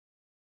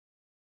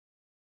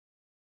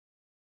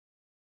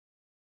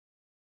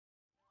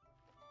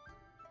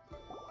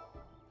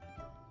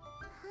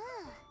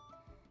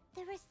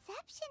The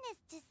reception is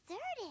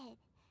deserted.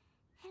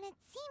 And it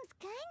seems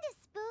kind of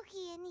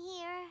spooky in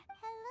here.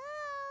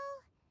 Hello?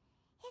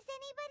 Is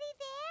anybody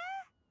there?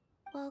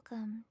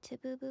 Welcome to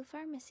Boo Boo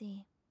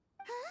Pharmacy.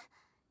 Huh?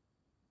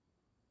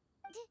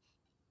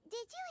 Did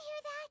you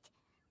hear that?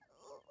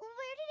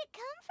 Where did it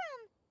come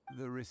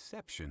from? The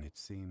reception, it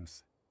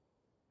seems.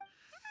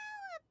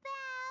 How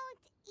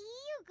about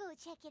you go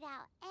check it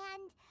out,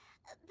 and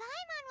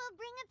Paimon will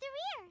bring up the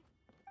rear.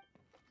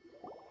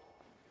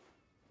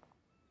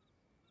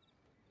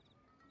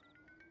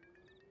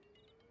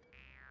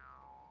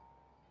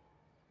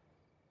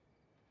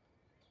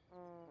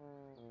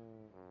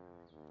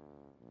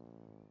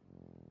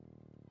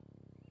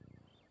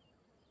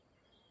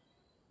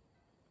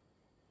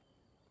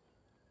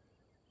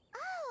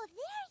 Oh,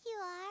 there you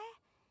are.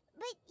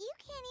 But you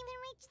can't even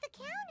reach the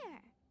counter.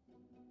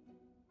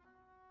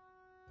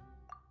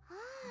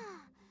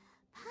 Ah,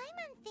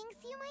 Paimon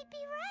thinks you might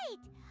be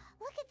right.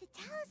 Look at the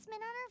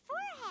talisman on her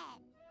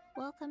forehead.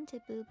 Welcome to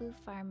Boo Boo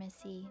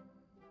Pharmacy.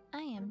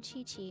 I am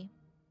Qiqi.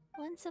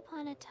 Once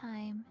upon a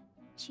time,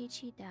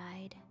 Qiqi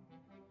died.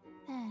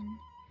 Then,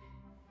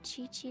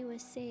 Qiqi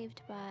was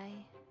saved by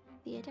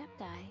the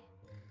adepti.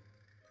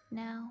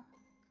 Now,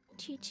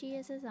 Qiqi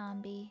is a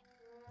zombie.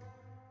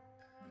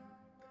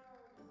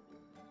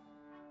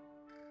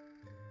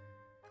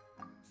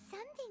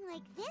 Something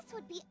like this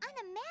would be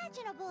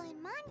unimaginable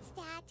in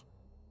Mondstadt.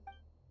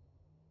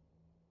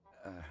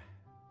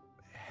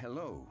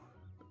 Hello,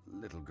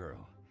 little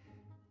girl.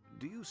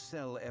 Do you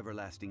sell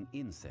everlasting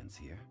incense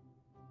here?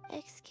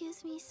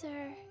 Excuse me,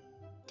 sir.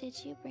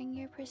 Did you bring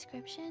your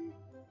prescription?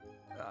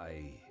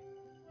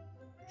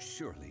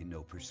 Surely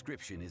no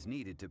prescription is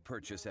needed to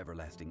purchase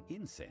everlasting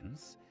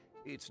incense.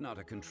 It's not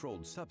a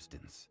controlled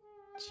substance.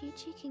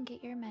 Qiqi can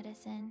get your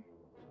medicine,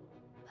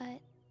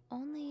 but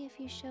only if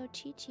you show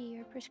Qiqi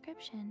your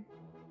prescription.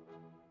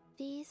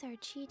 These are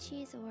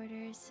Qiqi's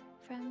orders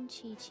from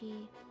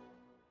Qiqi.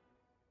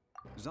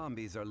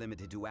 Zombies are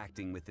limited to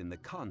acting within the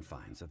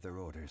confines of their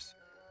orders.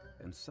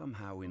 And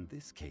somehow in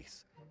this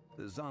case,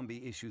 the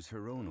zombie issues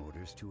her own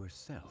orders to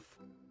herself.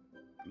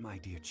 My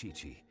dear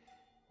Qiqi,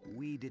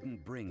 we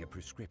didn't bring a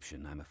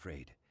prescription, I'm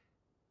afraid.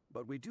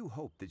 But we do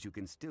hope that you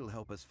can still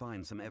help us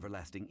find some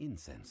everlasting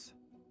incense.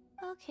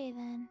 Okay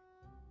then.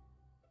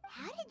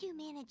 How did you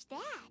manage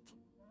that?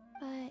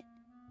 But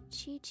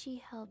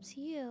Qiqi helps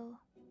you.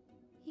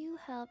 You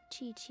help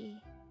Qiqi.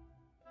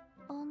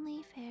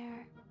 Only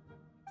fair.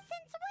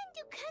 Since when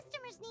do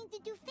customers need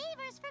to do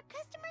favors for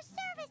customer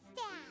service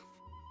staff?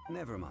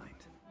 Never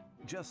mind.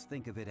 Just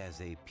think of it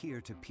as a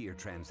peer-to-peer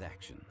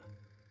transaction.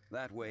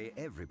 That way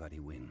everybody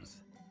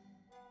wins.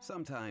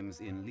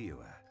 Sometimes in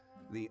Liyue,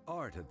 the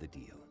art of the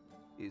deal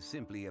is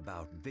simply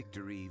about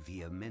victory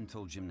via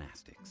mental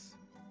gymnastics.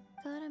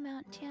 Go to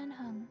Mount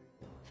Tianheng,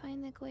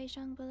 find the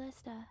Guizhong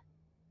Ballista,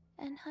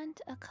 and hunt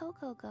a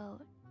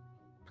COCOGOAT.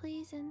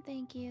 Please and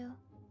thank you.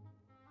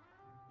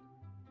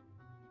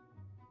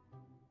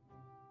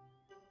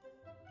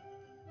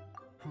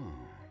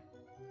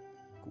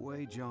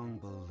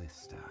 Guizhong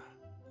Ballista.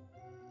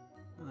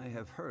 I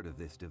have heard of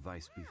this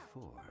device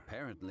before.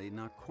 Apparently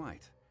not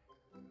quite.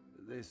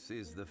 This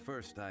is the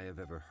first I have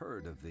ever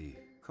heard of the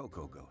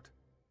COCOGOAT.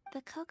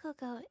 The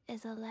COCOGOAT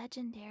is a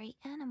legendary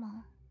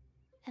animal,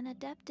 an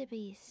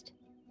adeptibeast.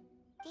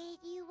 Did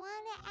you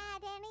want to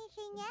add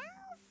anything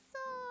else,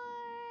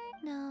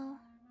 or...? No,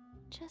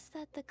 just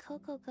that the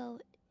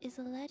COCOGOAT is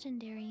a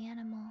legendary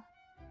animal,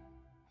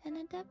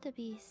 an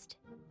adeptibeast.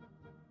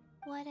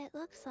 What it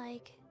looks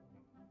like,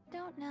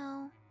 don't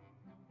know.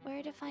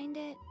 Where to find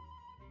it,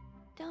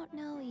 don't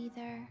know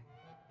either.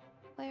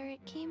 Where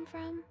it came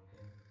from,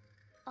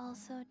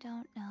 also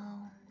don't know.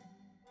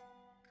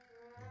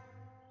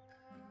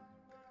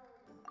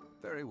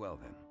 Very well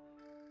then.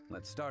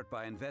 Let's start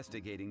by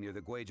investigating near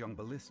the Guizhong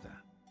Ballista.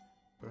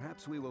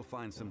 Perhaps we will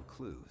find some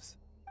clues.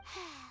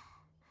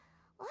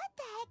 What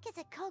the heck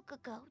is a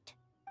COCOGOAT?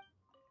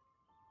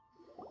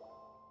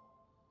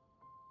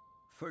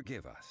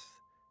 Forgive us.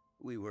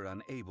 We were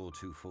unable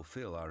to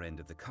fulfill our end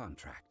of the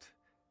contract.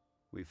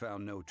 We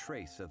found no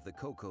trace of the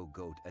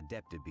COCOGOAT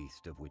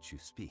adeptibeast of which you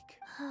speak.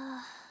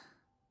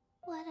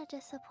 What a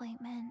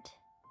disappointment.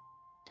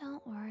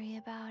 Don't worry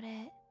about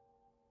it.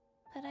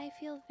 But I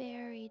feel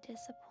very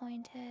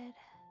disappointed.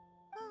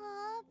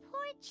 Aw,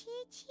 poor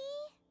Qiqi.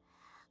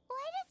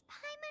 Why does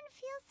Paimon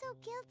feel so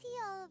guilty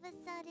all of a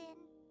sudden?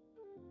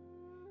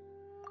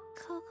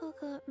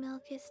 COCOGOAT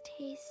milk is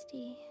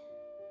tasty.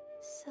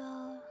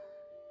 So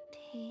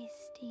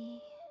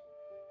tasty.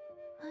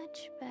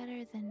 Much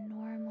better than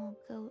normal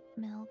goat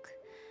milk.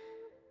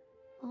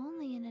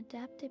 Only an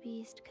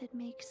adeptibeast could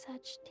make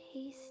such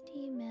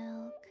tasty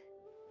milk.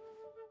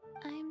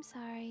 I'm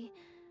sorry.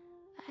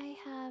 I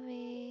have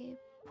a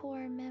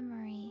poor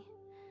memory.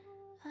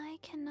 I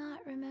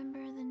cannot remember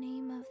the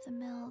name of the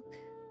milk.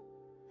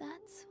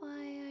 That's why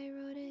I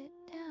wrote it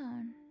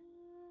down.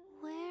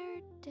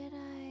 Where did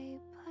I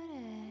put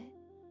it?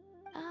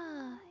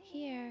 Ah,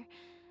 here.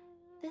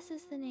 This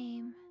is the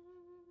name.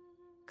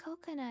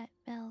 Coconut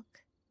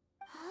milk.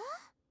 Huh?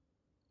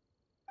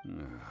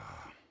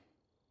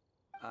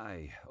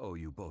 I owe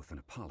you both an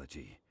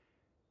apology.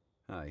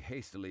 I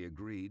hastily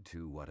agreed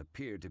to what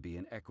appeared to be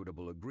an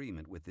equitable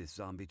agreement with this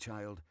zombie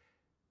child,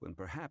 when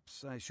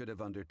perhaps I should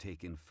have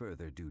undertaken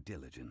further due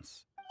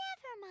diligence.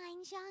 Never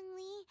mind,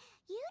 Zhongli.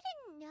 You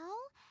didn't know.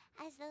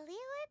 As the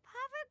Liyue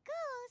proverb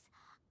goes,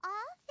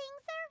 all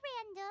things are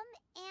random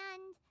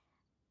and,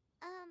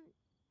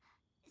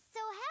 so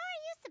how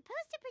are you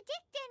supposed to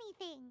predict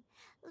anything?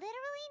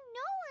 Literally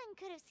no one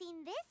could have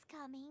seen this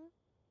coming.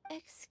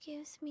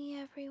 Excuse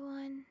me,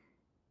 everyone.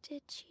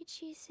 Did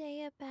Qiqi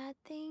say a bad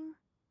thing?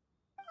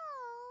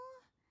 Oh,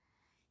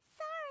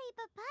 sorry,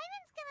 but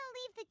Paimon's gonna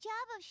leave the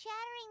job of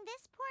shattering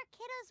this poor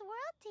kiddo's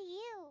world to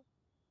you.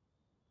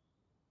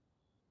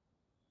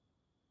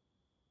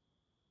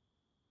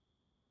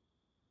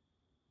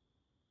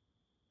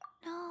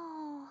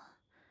 No.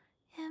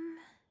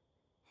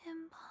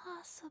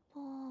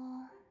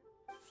 Impossible.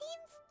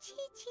 Seems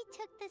Qiqi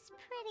took this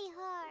pretty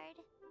hard.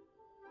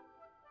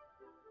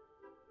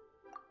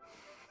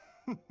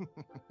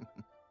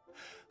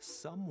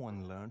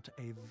 Someone learnt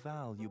a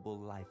valuable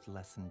life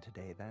lesson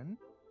today, then.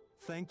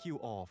 Thank you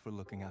all for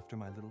looking after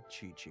my little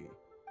Qiqi.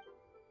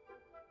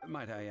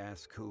 Might I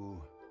ask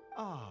who?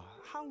 Ah,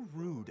 how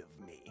rude of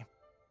me.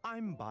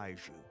 I'm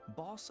Baizhu,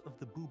 boss of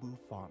the Boo Boo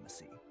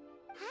Pharmacy.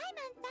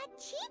 Paimon thought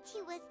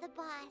Qiqi was the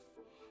boss.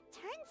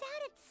 Turns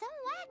out it's some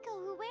wacko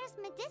who wears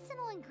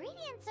medicinal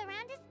ingredients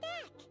around his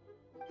neck.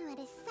 What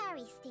a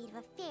sorry state of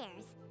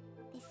affairs.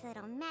 This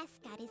little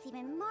mascot is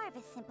even more of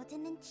a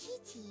simpleton than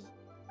Qiqi.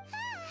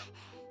 Ah!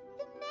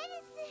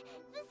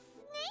 The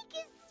snake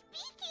is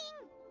speaking!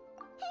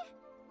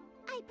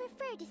 I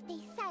prefer to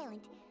stay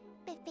silent,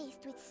 but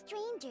faced with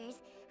strangers,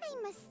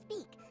 I must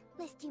speak,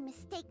 lest you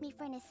mistake me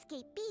for an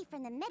escapee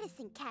from the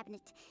medicine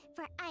cabinet,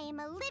 for I am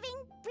a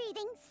living,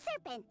 breathing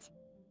serpent!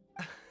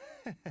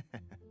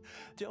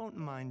 Don't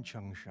mind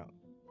Chengsheng.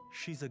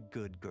 She's a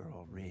good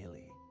girl,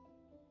 really.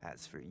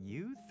 As for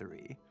you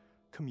three,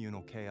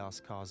 communal chaos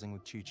causing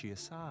with Qiqi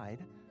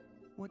aside,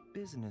 what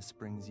business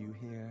brings you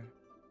here?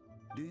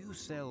 Do you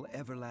sell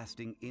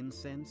everlasting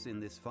incense in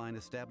this fine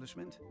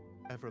establishment?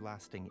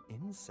 Everlasting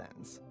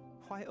incense?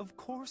 Why, of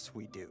course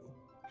we do.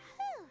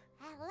 Whew,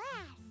 at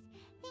last!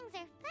 Things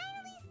are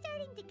finally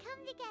starting to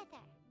come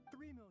together.